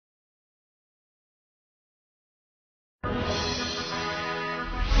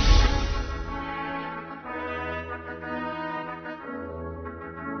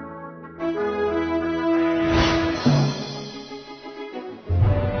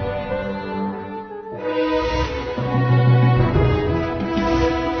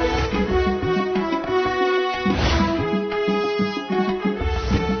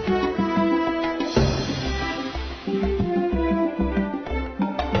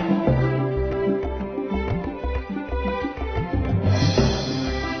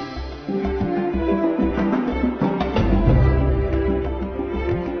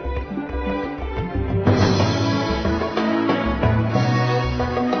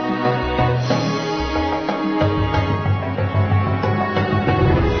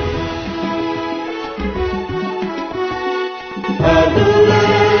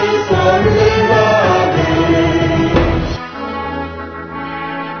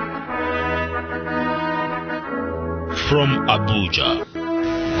from Abuja.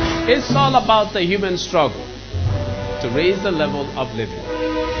 It's all about the human struggle to raise the level of living.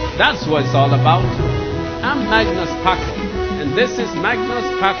 That's what it's all about. I'm Magnus Packle, and this is Magnus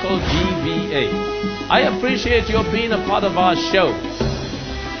Packle GVA. I appreciate your being a part of our show.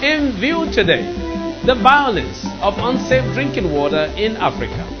 In view today, the violence of unsafe drinking water in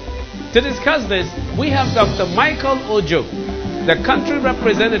Africa. To discuss this, we have Dr. Michael Ojo, the country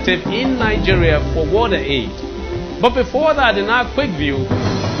representative in Nigeria for WaterAid. But before that, in our quick view,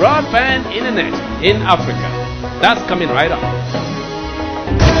 broadband internet in Africa. That's coming right up.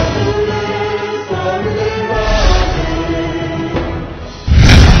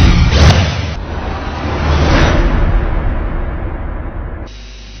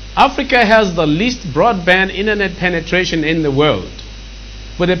 Africa has the least broadband internet penetration in the world,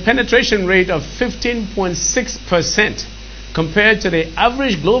 with a penetration rate of 15.6% compared to the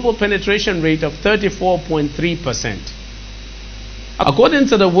average global penetration rate of 34.3%. According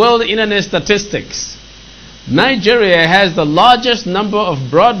to the World Internet Statistics, Nigeria has the largest number of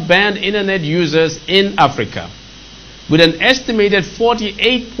broadband internet users in Africa, with an estimated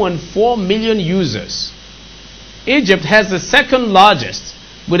 48.4 million users. Egypt has the second largest,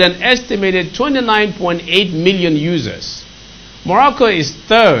 with an estimated 29.8 million users. Morocco is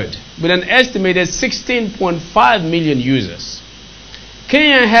third, with an estimated 16.5 million users.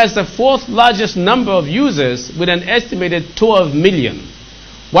 Kenya has the fourth largest number of users, with an estimated 12 million,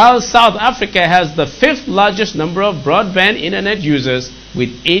 while South Africa has the fifth largest number of broadband internet users, with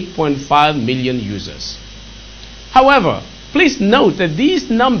 8.5 million users. However, please note that these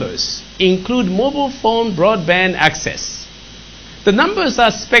numbers include mobile phone broadband access. The numbers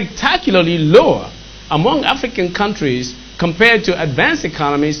are spectacularly lower among African countries compared to advanced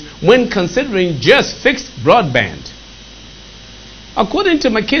economies when considering just fixed broadband. According to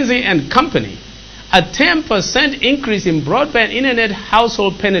McKinsey & Company, a 10% increase in broadband internet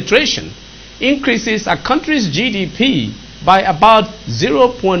household penetration increases a country's GDP by about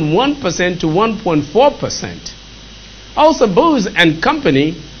 0.1% to 1.4%. Also, Bose &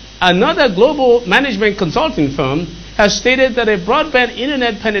 Company, another global management consulting firm, has stated that a broadband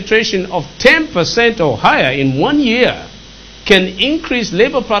internet penetration of 10% or higher in 1 year can increase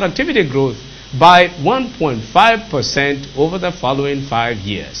labor productivity growth by 1.5% over the following 5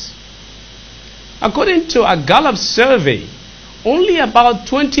 years. According to a Gallup survey, only about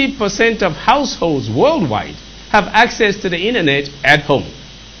 20% of households worldwide have access to the internet at home.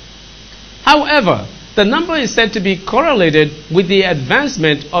 However, the number is said to be correlated with the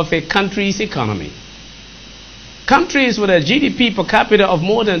advancement of a country's economy. Countries with a GDP per capita of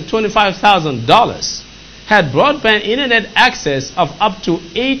more than $25,000 had broadband internet access of up to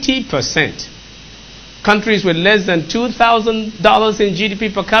 80%. Countries with less than $2,000 in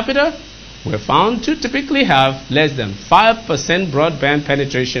GDP per capita were found to typically have less than 5% broadband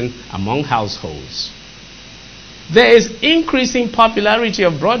penetration among households. There is increasing popularity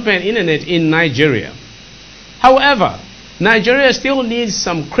of broadband internet in Nigeria. However, Nigeria still needs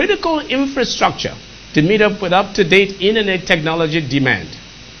some critical infrastructure to meet up with up-to-date internet technology demand.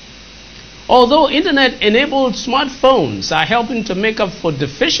 Although internet-enabled smartphones are helping to make up for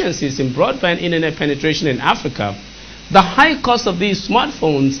deficiencies in broadband internet penetration in Africa, the high cost of these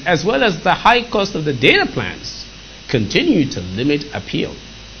smartphones, as well as the high cost of the data plans, continue to limit appeal.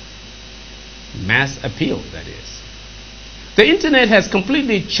 Mass appeal, that is. The internet has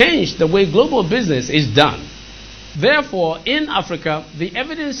completely changed the way global business is done. Therefore, in Africa, the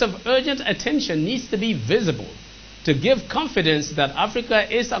evidence of urgent attention needs to be visible to give confidence that Africa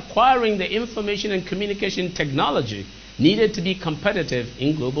is acquiring the information and communication technology needed to be competitive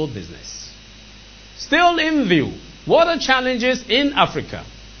in global business. Still in view, water challenges in Africa.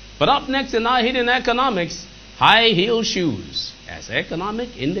 But up next in our Hidden Economics, high-heel shoes as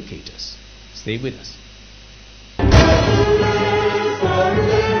economic indicators. Stay with us.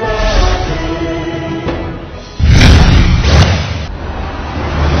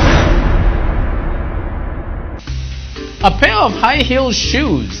 A pair of high-heel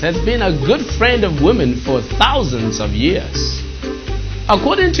shoes has been a good friend of women for thousands of years.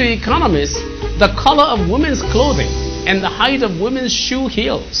 According to economists, the color of women's clothing and the height of women's shoe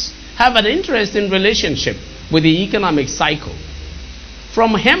heels have an interesting relationship with the economic cycle.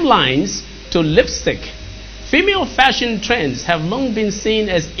 From hemlines to lipstick, female fashion trends have long been seen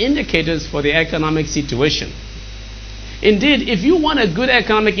as indicators for the economic situation. Indeed, if you want a good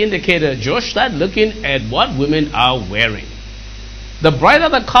economic indicator, just start looking at what women are wearing. The brighter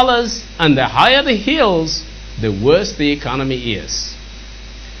the colors and the higher the heels, the worse the economy is.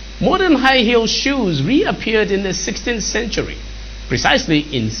 Modern high-heel shoes reappeared in the 16th century, precisely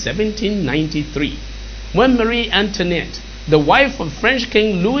in 1793, when Marie Antoinette, the wife of French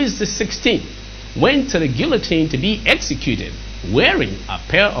King Louis XVI, went to the guillotine to be executed wearing a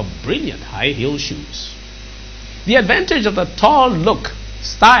pair of brilliant high-heel shoes. The advantage of the tall look,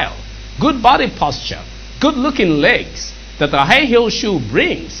 style, good body posture, good-looking legs that the high-heel shoe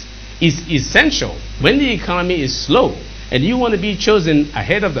brings is essential when the economy is slow and you want to be chosen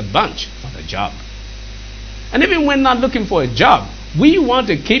ahead of the bunch for the job. And even when not looking for a job, we want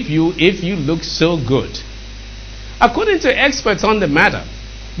to keep you if you look so good. According to experts on the matter,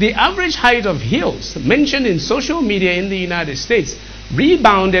 the average height of heels mentioned in social media in the United States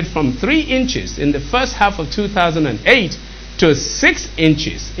rebounded from 3 inches in the first half of 2008 to 6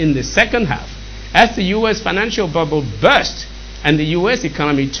 inches in the second half as the U.S. financial bubble burst and the U.S.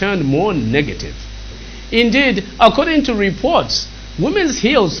 economy turned more negative. Indeed, according to reports, women's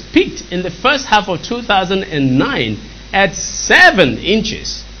heels peaked in the first half of 2009 at 7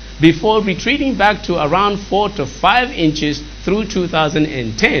 inches before retreating back to around 4 to 5 inches through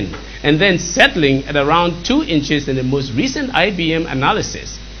 2010 and then settling at around 2 inches in the most recent IBM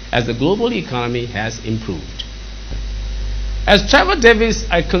analysis as the global economy has improved. As Trevor Davis,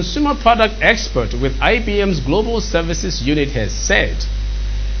 a consumer product expert with IBM's Global Services Unit, has said,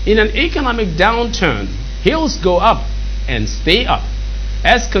 in an economic downturn, heels go up and stay up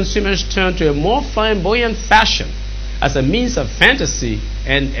as consumers turn to a more flamboyant fashion as a means of fantasy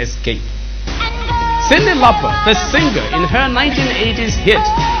and escape. Cyndi Lauper, the singer, in her 1980s hit,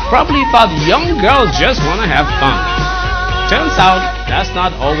 probably thought young girls just want to have fun. Turns out that's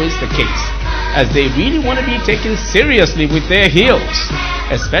not always the case, as they really want to be taken seriously with their heels,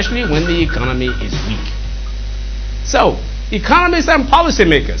 especially when the economy is weak. So, economists and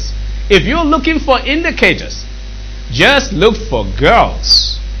policymakers, if you're looking for indicators, just look for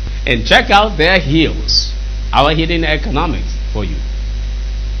girls and check out their heels. Our hidden economics for you.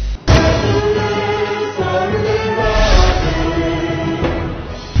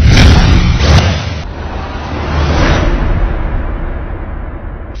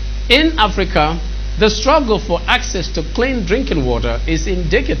 In Africa, the struggle for access to clean drinking water is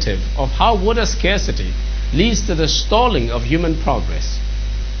indicative of how water scarcity leads to the stalling of human progress.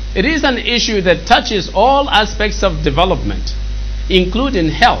 It is an issue that touches all aspects of development, including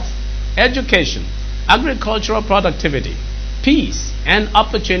health, education, agricultural productivity, peace, and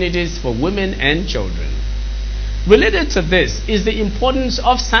opportunities for women and children. Related to this is the importance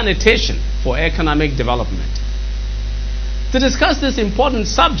of sanitation for economic development. To discuss this important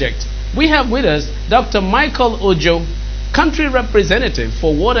subject, we have with us Dr. Michael Ojo, Country Representative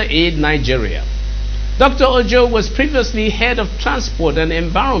for WaterAid Nigeria. Dr. Ojo was previously Head of Transport and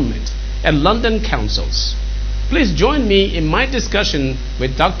Environment at London Councils. Please join me in my discussion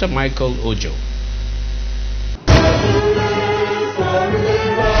with Dr. Michael Ojo.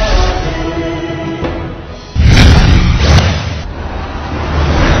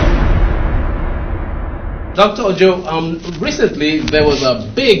 Dr. Ojo, recently there was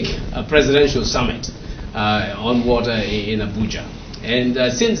a big presidential summit on water in Abuja, and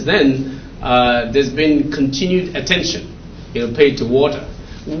since then there's been continued attention paid to water.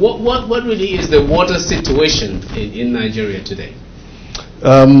 What really is the water situation in Nigeria today?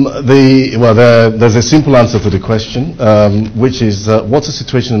 There's a simple answer to the question, which is water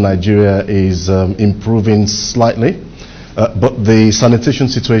situation in Nigeria is improving slightly. But the sanitation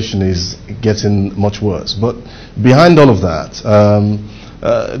situation is getting much worse. But behind all of that,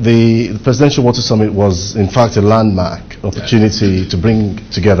 the Presidential Water Summit was in fact a landmark opportunity to bring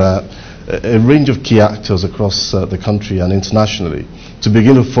together a range of key actors across the country and internationally to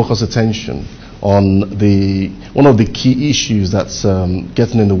begin to focus attention on one of the key issues that's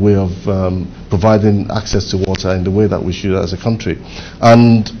getting in the way of providing access to water in the way that we should as a country.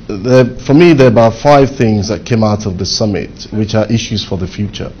 And for me, there are about 5 things that came out of the summit, which are issues for the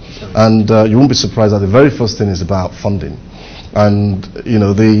future. And you won't be surprised that the very first thing is about funding. And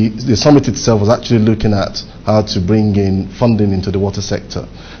the summit itself was actually looking at how to bring in funding into the water sector.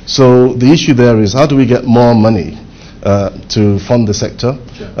 So the issue there is, how do we get more money to fund the sector,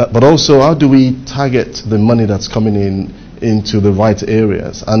 but also how do we target the money that's coming into the right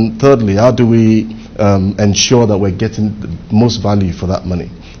areas, and thirdly, how do we ensure that we're getting the most value for that money.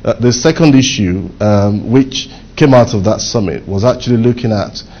 The second issue which came out of that summit was actually looking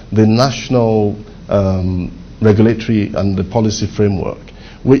at the national regulatory and the policy framework,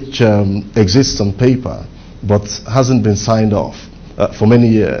 which exists on paper but hasn't been signed off for many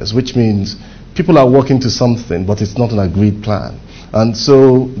years, which means people are working to something, but it's not an agreed plan. And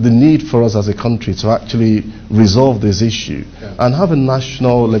so the need for us as a country to actually resolve this issue and have a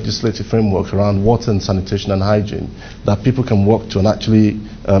national legislative framework around water and sanitation and hygiene that people can work to and actually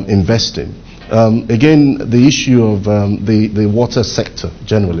invest in Again, the issue of the water sector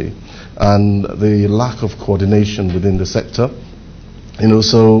generally, and the lack of coordination within the sector.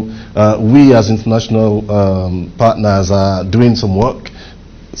 So we as international partners are doing some work.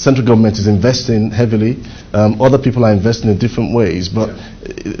 Central government is investing heavily. Other people are investing in different ways, but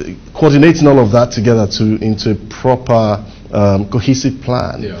coordinating all of that together into a proper cohesive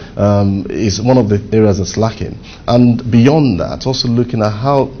plan is one of the areas that's lacking. And beyond that, also looking at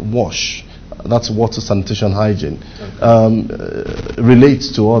how WASH, that's water, sanitation, hygiene,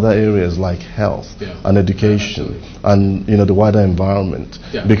 relates to other areas like health and education and the wider environment.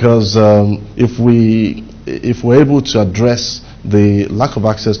 Because if we're able to address the lack of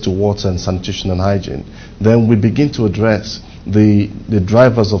access to water and sanitation and hygiene, then we begin to address the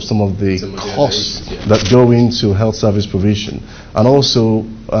drivers of some of the costs that go into health service provision, and also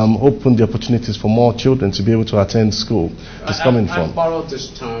open the opportunities for more children to be able to attend school. I borrowed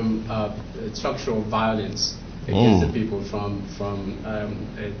this term, structural violence against the people from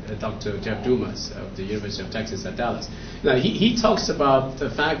Dr. Jeff Dumas of the University of Texas at Dallas. Now he talks about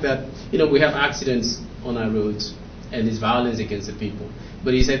the fact that we have accidents on our roads and there's violence against the people,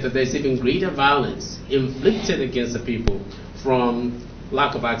 but he said that there's even greater violence inflicted against the people from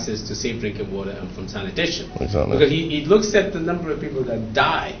lack of access to safe drinking water and from sanitation. Exactly. Because he looks at the number of people that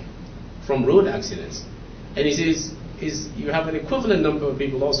die from road accidents, and he says you have an equivalent number of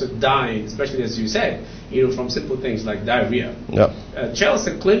people also dying, especially as you said, from simple things like diarrhea.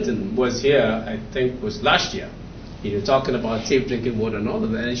 Chelsea Clinton was here, I think was last year, talking about safe drinking water and all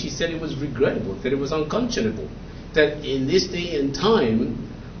of that, and she said it was regrettable, that it was unconscionable, that in this day and time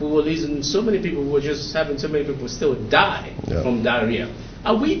we were losing so many people, we were just having so many people still die from diarrhea.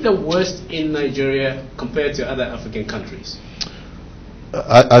 Are we the worst in Nigeria compared to other African countries?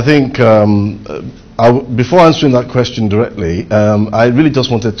 I think before answering that question directly, I really just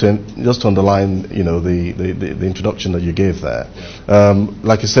wanted to underline, the introduction that you gave there.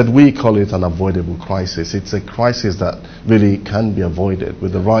 Like you said, we call it an avoidable crisis. It's a crisis that really can be avoided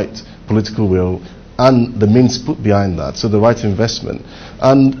with the right political will and the means put behind that, so the right investment.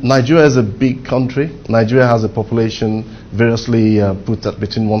 And Nigeria is a big country. Nigeria has a population variously put at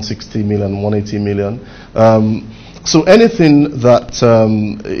between 160 million and 180 million. So anything that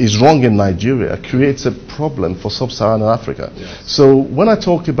is wrong in Nigeria creates a problem for sub-Saharan Africa. So when I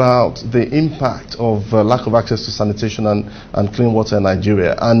talk about the impact of lack of access to sanitation and clean water in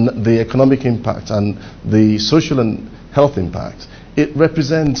Nigeria, and the economic impact and the social and health impact, it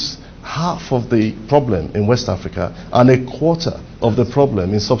represents half of the problem in West Africa and a quarter of the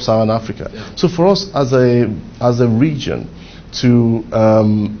problem in sub-Saharan Africa. So for us as a region to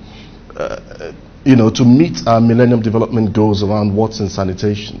to meet our Millennium Development Goals around water and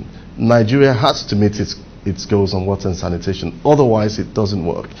sanitation, Nigeria has to meet its goals on water and sanitation. Otherwise, it doesn't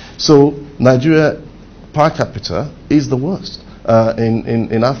work. So Nigeria per capita is the worst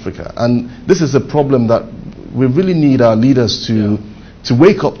in Africa, and this is a problem that we really need our leaders to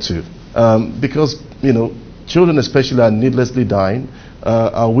wake up to, because children especially are needlessly dying.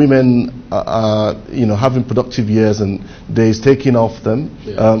 Our women are having productive years and days taken off them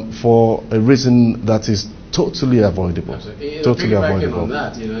for a reason that is totally avoidable. Totally avoidable. On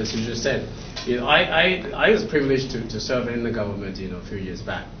that, as you just said, I was privileged to serve in the government, a few years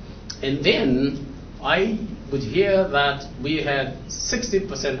back, and then I would hear that we had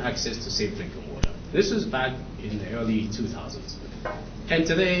 60% access to safe drinking water. This was back in the early 2000s. And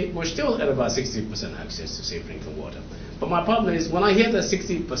today, we're still at about 60% access to safe drinking water. But my problem is, when I hear that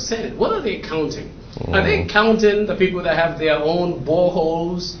 60%, what are they counting? Are they counting the people that have their own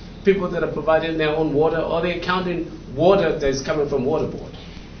boreholes, people that are providing their own water, or are they counting water that is coming from water board?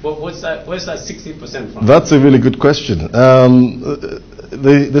 But where's that 60% from? That's a really good question.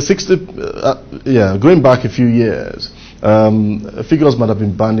 The 60, going back a few years, figures might have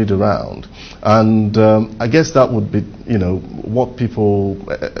been bandied around, and I guess that would be what people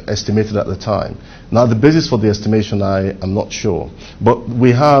estimated at the time. Now the basis for the estimation I am not sure, but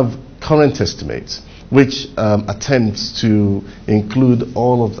we have current estimates which attempts to include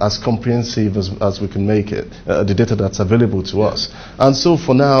all of as comprehensive as we can make it, the data that's available to us. And so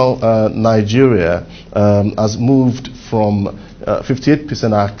for now, Nigeria has moved from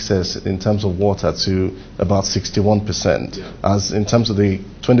 58% access in terms of water to about 61% as in terms of the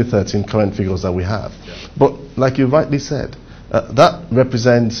 2013 current figures that we have. But like you rightly said, that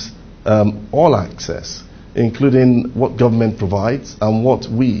represents all access, including what government provides and what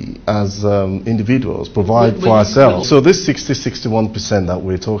we as individuals provide for ourselves. So this 61% that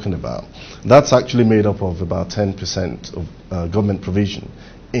we're talking about, that's actually made up of about 10% of government provision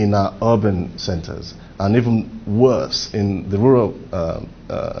in our urban centers and even worse in the rural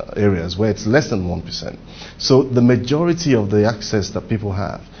areas where it's less than 1%. So the majority of the access that people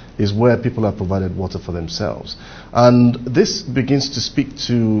have is where people have provided water for themselves. And this begins to speak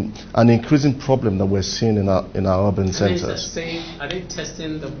to an increasing problem that we're seeing in our urban centers. Are they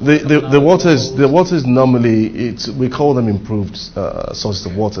testing the water is normally, we call them improved sources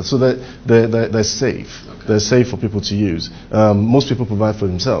of water, so they're safe. Okay. They're safe for people to use. Most people provide for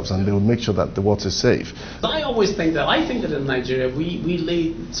themselves, and they will make sure that the water is safe. I always think that in Nigeria we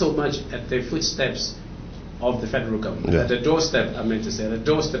lay so much at the footsteps of the federal government, at the doorstep, I meant to say, at the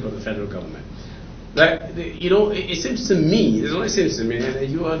doorstep of the federal government. That, it seems to me, it only seems to me, and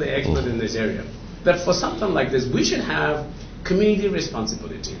you are the expert in this area, that for something like this, we should have community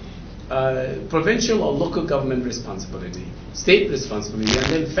responsibility, provincial or local government responsibility, state responsibility,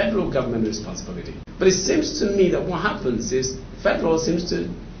 and then federal government responsibility. But it seems to me that what happens is federal seems to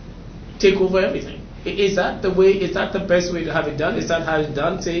take over everything. Is that the way? Is that the best way to have it done? Is that how it's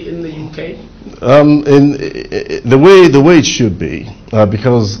done, say, in the UK? The way it should be,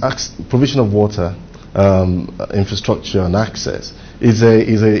 because provision of water, infrastructure, and access is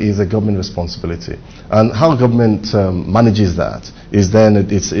a government responsibility, and how government manages that is then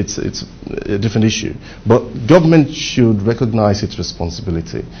it's a different issue. But government should recognize its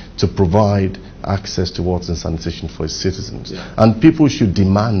responsibility to provide access to water and sanitation for its citizens, and people should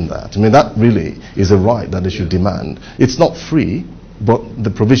demand that. I mean, that really is a right that they should demand. It's not free, but the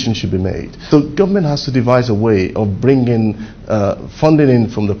provision should be made. So government has to devise a way of bringing funding in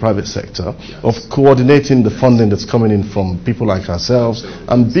from the private sector, of coordinating the funding that's coming in from people like ourselves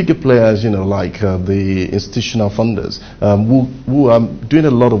and bigger players, like the institutional funders who are doing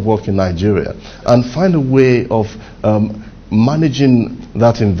a lot of work in Nigeria, and find a way of managing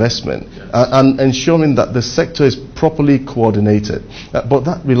that investment and ensuring that the sector is properly coordinated. But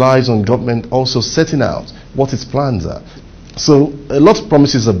that relies on government also setting out what its plans are. So a lot of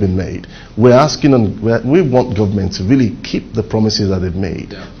promises have been made. We want government to really keep the promises that they've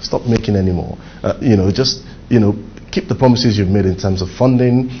made. Stop making any more. Keep the promises you've made in terms of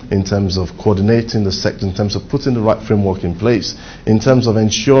funding, in terms of coordinating the sector, in terms of putting the right framework in place, in terms of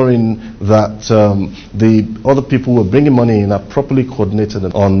ensuring that the other people who are bringing money in are properly coordinated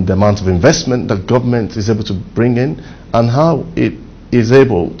on the amount of investment that government is able to bring in, and how it is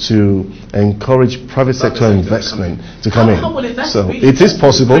able to encourage private sector investment to come in. So it is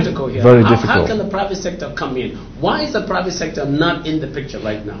possible, very difficult. How can the private sector come in? Why is the private sector not in the picture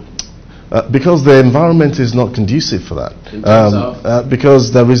right now? Because the environment is not conducive for that. In terms of?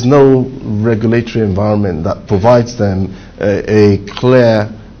 Because there is no regulatory environment that provides them a clear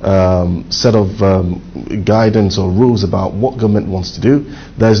set of guidance or rules about what government wants to do.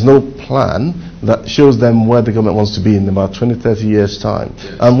 There's no plan that shows them where the government wants to be in about 20, 30 years' time.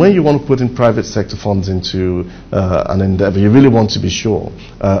 And when you want to put in private sector funds into an endeavor, you really want to be sure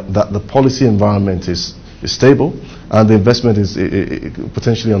that the policy environment is stable and the investment is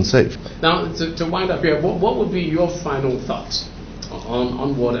potentially unsafe. Now, to wind up here, what would be your final thoughts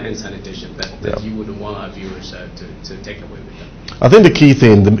on water and sanitation that you would want our viewers to take away with them? I think the key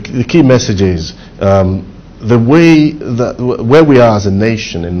thing, the key message is the way that where we are as a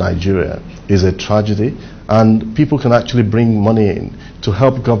nation in Nigeria is a tragedy, and people can actually bring money in to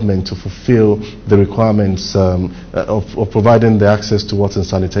help government to fulfill the requirements of providing the access to water and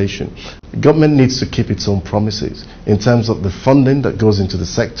sanitation. Government needs to keep its own promises in terms of the funding that goes into the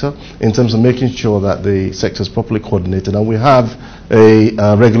sector, in terms of making sure that the sector is properly coordinated, and we have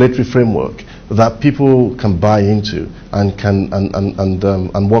a regulatory framework that people can buy into and can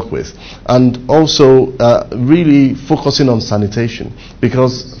work with, and also really focusing on sanitation,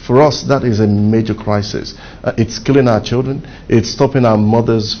 because for us that is a major crisis. It's killing our children. It's stopping our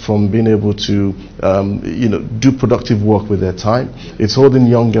mothers from being able to do productive work with their time. It's holding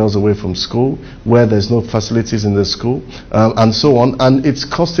young girls away from school where there's no facilities in the school, and so on. And it's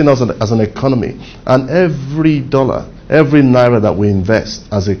costing us as an economy. And every dollar, every naira that we invest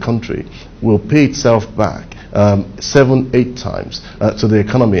as a country will pay itself back 7-8 times to the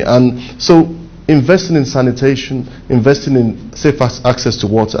economy. And so investing in sanitation, investing in safe access to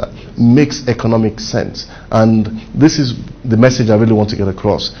water makes economic sense. And this is the message I really want to get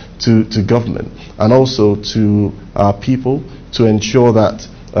across to government and also to our people, to ensure that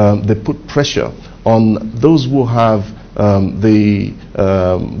they put pressure on those who have the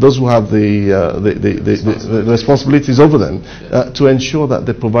responsibilities over them, to ensure that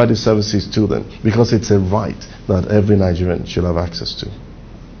they provide the services to them, because it's a right that every Nigerian should have access to.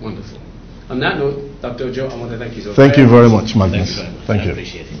 Wonderful. On that note, Dr. Ojo, I want to thank you so much. Thank you very much, Magnus. Thank you. I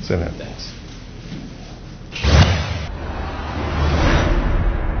appreciate it. Same here. Thanks.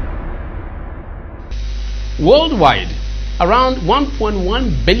 Worldwide, around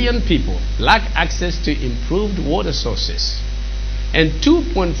 1.1 billion people lack access to improved water sources, and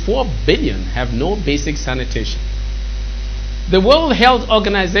 2.4 billion have no basic sanitation. The World Health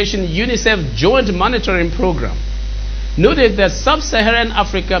Organization UNICEF Joint Monitoring Program noted that sub-Saharan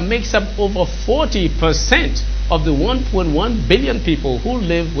Africa makes up over 40% of the 1.1 billion people who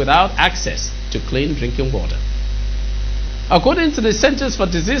live without access to clean drinking water. According to the Centers for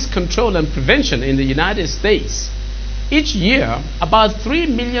Disease Control and Prevention in the United States, each year about 3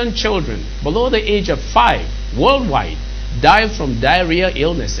 million children below the age of 5 worldwide die from diarrhea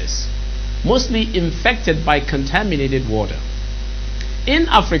illnesses, mostly infected by contaminated water. In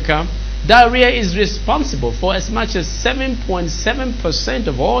Africa, diarrhea is responsible for as much as 7.7%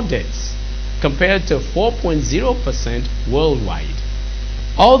 of all deaths, compared to 4.0% worldwide.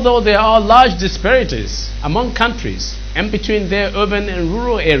 Although there are large disparities among countries and between their urban and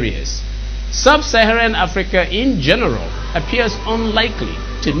rural areas, sub-Saharan Africa in general appears unlikely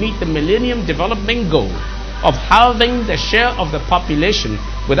to meet the Millennium Development Goal of halving the share of the population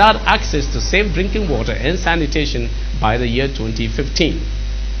without access to safe drinking water and sanitation by the year 2015.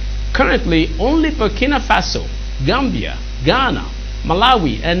 Currently, only Burkina Faso, Gambia, Ghana,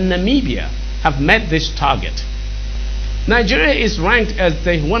 Malawi, and Namibia have met this target. Nigeria is ranked as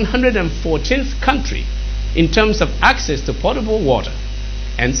the 114th country in terms of access to potable water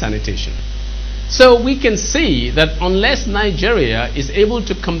and sanitation. So we can see that unless Nigeria is able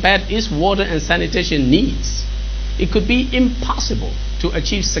to combat its water and sanitation needs, it could be impossible to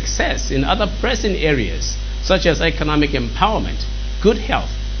achieve success in other pressing areas such as economic empowerment, good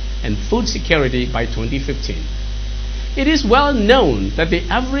health, and food security by 2015. It is well known that the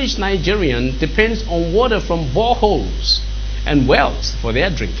average Nigerian depends on water from boreholes and wells for their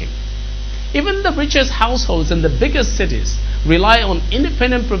drinking. Even the richest households in the biggest cities rely on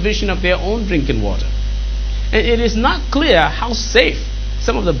independent provision of their own drinking water. And it is not clear how safe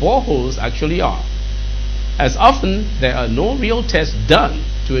some of the boreholes actually are. As often, there are no real tests done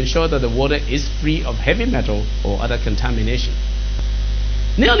to ensure that the water is free of heavy metal or other contamination.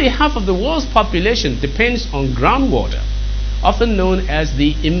 Nearly half of the world's population depends on groundwater, often known as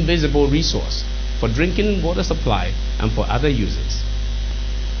the invisible resource, for drinking water supply and for other uses.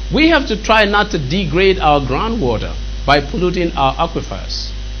 We have to try not to degrade our groundwater by polluting our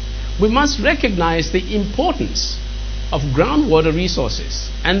aquifers. We must recognize the importance of groundwater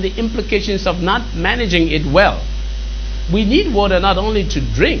resources and the implications of not managing it well. We need water not only to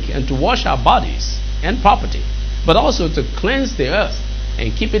drink and to wash our bodies and property, but also to cleanse the earth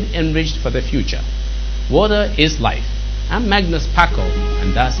and keep it enriched for the future. Water is life. I'm Magnus Paco,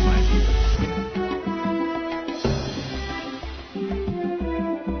 and that's my view.